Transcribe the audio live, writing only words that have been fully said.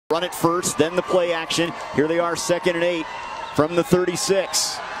Run it first, then the play action. Here they are, 2nd and 8 from the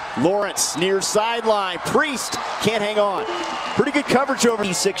 36. Lawrence near sideline. Priest can't hang on. Pretty good coverage over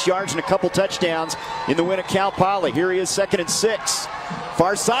 6 yards and a couple touchdowns in the win at Cal Poly. Here he is, 2nd and 6.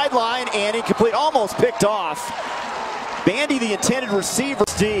 Far sideline and incomplete, almost picked off. Bandy, the intended receiver.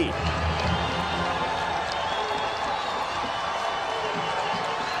 D.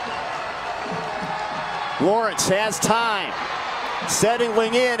 Lawrence has time.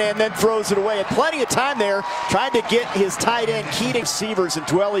 Settling in and then throws it away. Had plenty of time there, trying to get his tight end Keating receivers and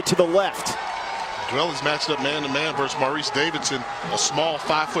Dwelly to the left. Dwelly's matched up man-to-man versus Maurice Davidson, a small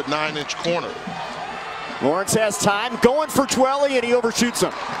 5'9" corner. Lawrence has time, going for Dwelly, and he overshoots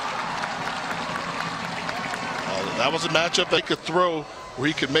him. That was a matchup they could throw where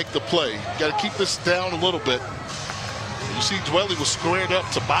he could make the play. You got to keep this down a little bit. You see Dwelly was squared up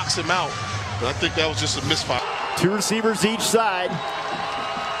to box him out, but I think that was just a misfire. 2 receivers each side.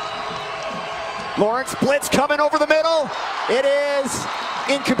 Lawrence blitz coming over the middle. It is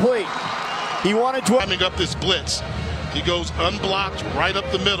incomplete. He wanted to climbing up this blitz. He goes unblocked right up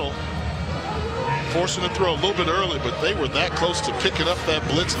the middle, forcing the throw a little bit early, but they were that close to picking up that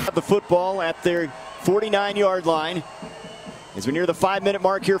blitz. The football at their 49-yard line as we near the 5-minute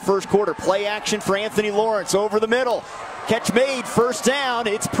mark here, first quarter. Play action for Anthony Lawrence over the middle. Catch made, first down.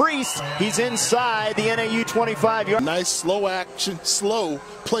 It's Priest. He's inside the NAU 25-yard. Nice slow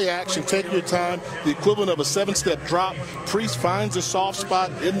play action, taking your time. The equivalent of a 7-step drop. Priest finds a soft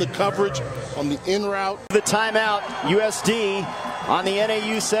spot in the coverage on the in route. The timeout, USD on the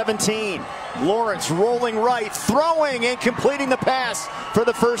NAU 17. Lawrence rolling right, throwing and completing the pass for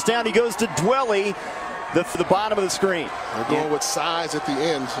the first down. He goes to Dwelly, the bottom of the screen. They're going with size at the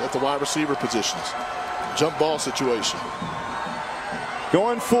end at the wide receiver positions. Jump ball situation.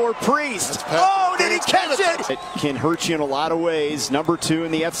 Going for Priest. Oh, did he catch it? It can hurt you in a lot of ways. Number 2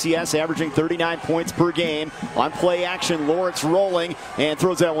 in the FCS, averaging 39 points per game. On play action, Lawrence rolling and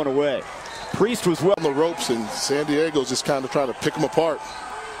throws that one away. Priest was well on the ropes, and San Diego's just kind of trying to pick him apart.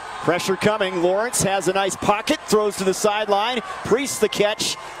 Pressure coming. Lawrence has a nice pocket, throws to the sideline. Priest the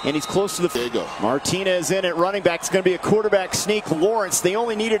catch, and he's close to the Diego. Martinez in at running back. It's going to be a quarterback sneak. Lawrence, they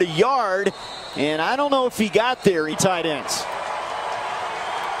only needed a yard, and I don't know if he got there. He tight ends.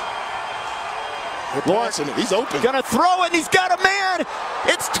 Lawrence, he's open. Gonna throw it, and he's got a man.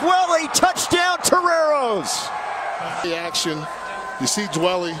 It's Dwelly, touchdown Toreros. The action, you see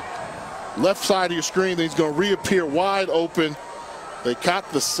Dwelly, left side of your screen, then he's going to reappear wide open. They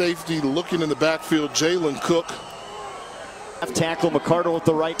caught the safety looking in the backfield, Jalen Cook. Left tackle, McCardle at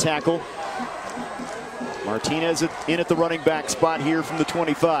the right tackle. Martinez in at the running back spot here from the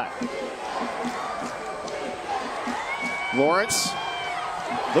 25. Lawrence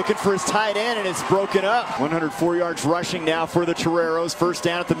looking for his tight end, and it's broken up. 104 yards rushing now for the Toreros. First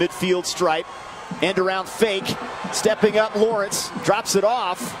down at the midfield stripe. End around fake. Stepping up, Lawrence drops it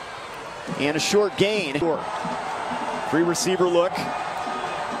off. And a short gain. 3 receiver look.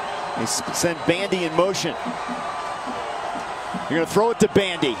 They send Bandy in motion. You're going to throw it to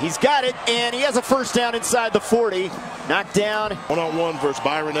Bandy. He's got it, and he has a first down inside the 40. Knocked down. One-on-one versus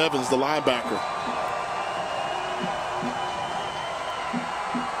Byron Evans, the linebacker.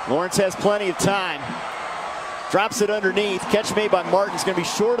 Lawrence has plenty of time. Drops it underneath. Catch made by Martin. Is going to be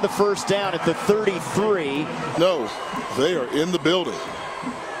short of the first down at the 33. No, they are in the building.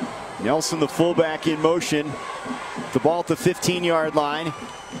 Nelson, the fullback, in motion. The ball at the 15-yard line.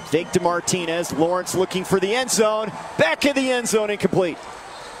 Fake to Martinez. Lawrence looking for the end zone. Back in the end zone, incomplete.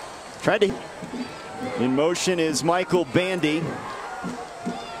 Tried to. In motion is Michael Bandy.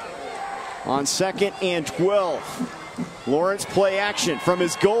 On 2nd and 12. Lawrence play action from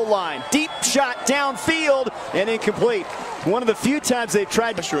his goal line. Deep shot downfield and incomplete. One of the few times they've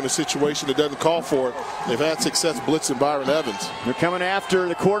tried pressure in a situation that doesn't call for it. They've had success blitzing Byron Evans. They're coming after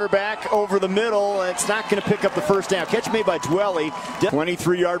the quarterback over the middle. It's not going to pick up the first down. Catch made by Dwelly.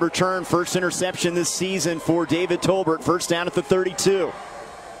 23-yard return. First interception this season for David Tolbert. First down at the 32.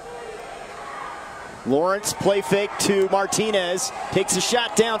 Lawrence play fake to Martinez. Takes a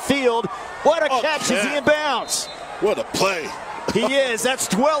shot downfield. What a catch as he inbounds. What a play. He is. That's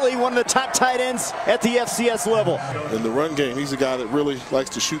Dwelly, one of the top tight ends at the FCS level. In the run game, he's a guy that really likes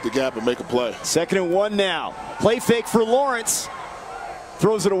to shoot the gap and make a play. 2nd and 1 now. Play fake for Lawrence.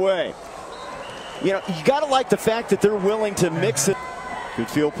 Throws it away. You know, you got to like the fact that they're willing to mix it. Good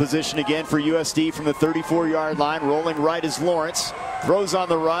field position again for USD from the 34-yard line. Rolling right is Lawrence. Throws on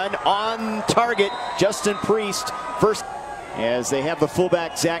the run. On target, Justin Priest. First, as they have the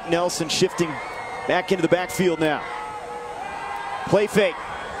fullback, Zach Nelson, shifting back into the backfield now. Play fake.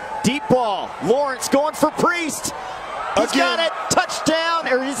 Deep ball. Lawrence going for Priest. He's got it. Touchdown. touchdown,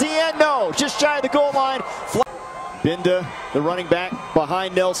 or is he in? No, just shy of the goal line. Binda, the running back,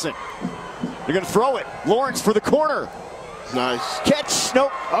 behind Nelson. They're going to throw it. Lawrence for the corner. Nice. Catch,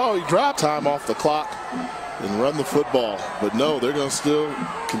 nope. Oh, he dropped time off the clock and run the football. But no, they're going to still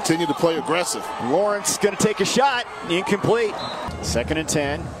continue to play aggressive. Lawrence going to take a shot. Incomplete. 2nd and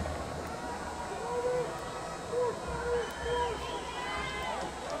 10.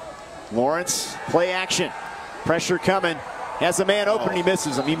 Lawrence, play action. Pressure coming. Has a man open and he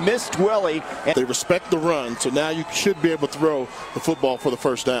misses him. He missed Dwelly. They respect the run, so now you should be able to throw the football for the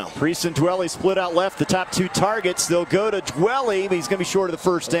first down. Priest and Dwelly split out left. The top 2 targets. They'll go to Dwelly, but he's going to be short of the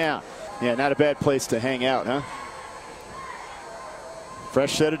first down. Yeah, not a bad place to hang out, huh?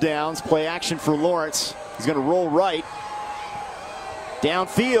 Fresh set of downs. Play action for Lawrence. He's going to roll right.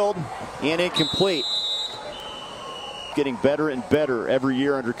 Downfield and incomplete. Getting better and better every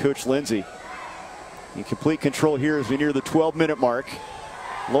year under Coach Lindsey. In complete control here as we near the 12-minute mark.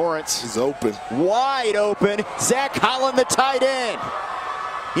 Lawrence is open. Wide open. Zach Holland, the tight end.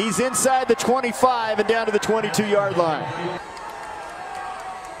 He's inside the 25 and down to the 22-yard line.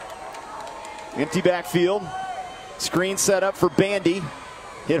 Empty backfield. Screen set up for Bandy.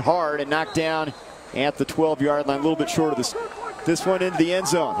 Hit hard and knocked down at the 12-yard line. A little bit short of this one into the end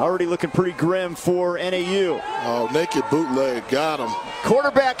zone. Already looking pretty grim for NAU. Oh, naked bootleg. Got him.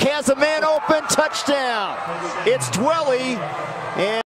 Quarterback has a man open. Touchdown. It's Dwelly. And